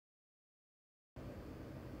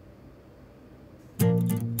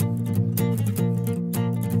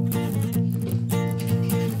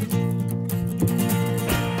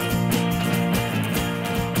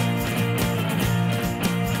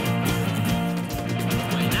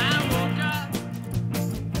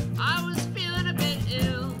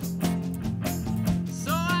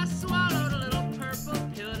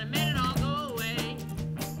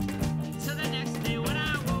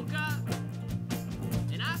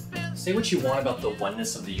Say what you want about the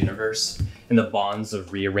oneness of the universe and the bonds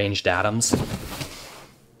of rearranged atoms.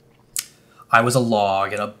 I was a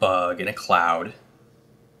log and a bug and a cloud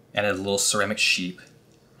and a little ceramic sheep.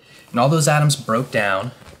 And all those atoms broke down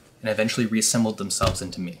and eventually reassembled themselves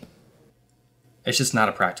into me. It's just not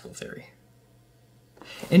a practical theory.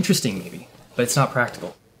 Interesting maybe, but it's not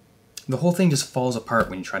practical. The whole thing just falls apart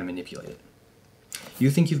when you try to manipulate it. You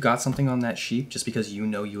think you've got something on that sheep just because you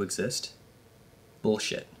know you exist?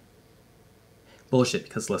 Bullshit. Bullshit,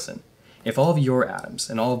 because listen, if all of your atoms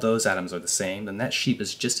and all of those atoms are the same, then that sheep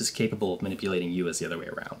is just as capable of manipulating you as the other way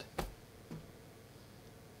around.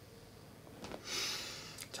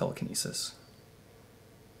 Telekinesis.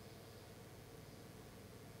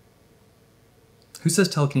 Who says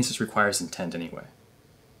telekinesis requires intent anyway?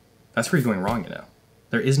 That's where you're going wrong, you know.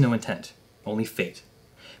 There is no intent, only fate.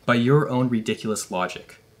 By your own ridiculous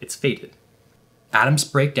logic, it's fated. Atoms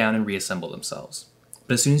break down and reassemble themselves.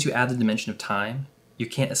 But as soon as you add the dimension of time, you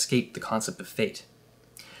can't escape the concept of fate.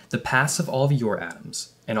 The past of all of your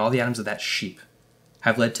atoms, and all the atoms of that sheep,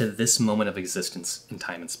 have led to this moment of existence in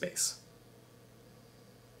time and space.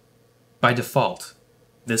 By default,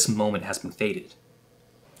 this moment has been fated.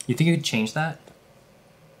 You think you could change that?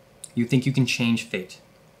 You think you can change fate?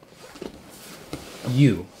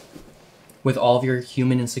 You, with all of your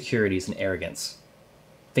human insecurities and arrogance,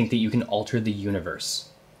 think that you can alter the universe,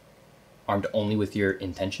 armed only with your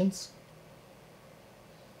intentions?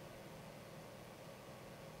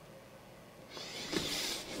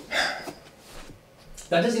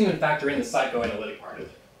 That doesn't even factor in the psychoanalytic part of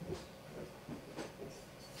it.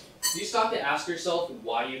 Do you stop to ask yourself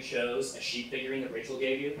why you chose a sheep figurine that Rachel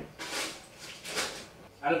gave you?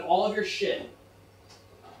 Out of all of your shit,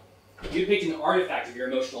 you picked an artifact of your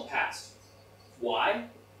emotional past. Why?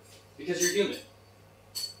 Because you're human.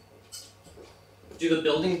 Do the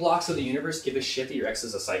building blocks of the universe give a shit that your ex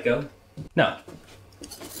is a psycho? No.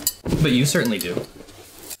 But you certainly do.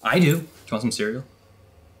 I do. Do you want some cereal?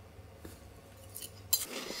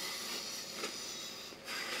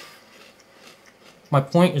 My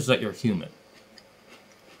point is that you're human.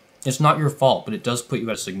 It's not your fault, but it does put you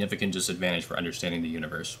at a significant disadvantage for understanding the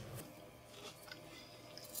universe.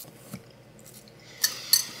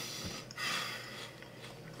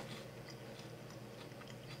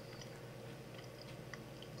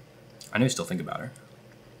 I know you still think about her.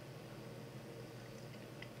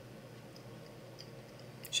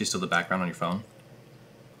 She's still the background on your phone?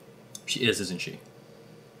 She is, isn't she?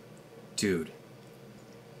 Dude.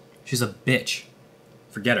 She's a bitch.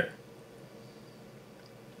 Forget her.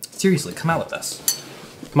 Seriously, come out with us.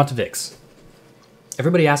 Come out to Vic's.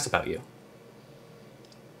 Everybody asks about you.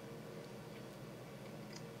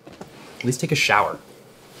 At least take a shower.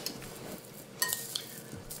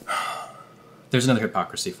 There's another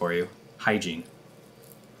hypocrisy for you. Hygiene.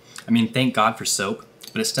 I mean, thank God for soap,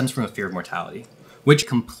 but it stems from a fear of mortality, which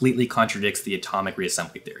completely contradicts the atomic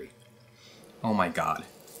reassembly theory. Oh my God.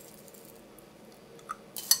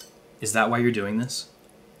 Is that why you're doing this?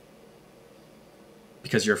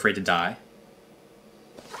 Because you're afraid to die?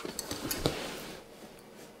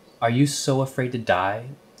 Are you so afraid to die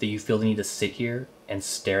that you feel the need to sit here and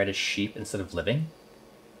stare at a sheep instead of living?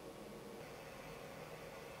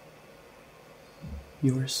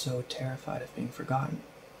 You are so terrified of being forgotten.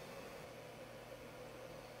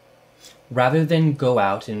 Rather than go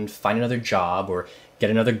out and find another job or get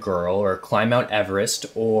another girl or climb Mount Everest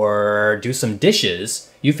or do some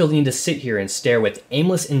dishes, you feel the need to sit here and stare with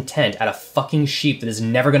aimless intent at a fucking sheep that is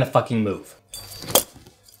never gonna fucking move.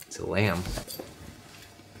 It's a lamb.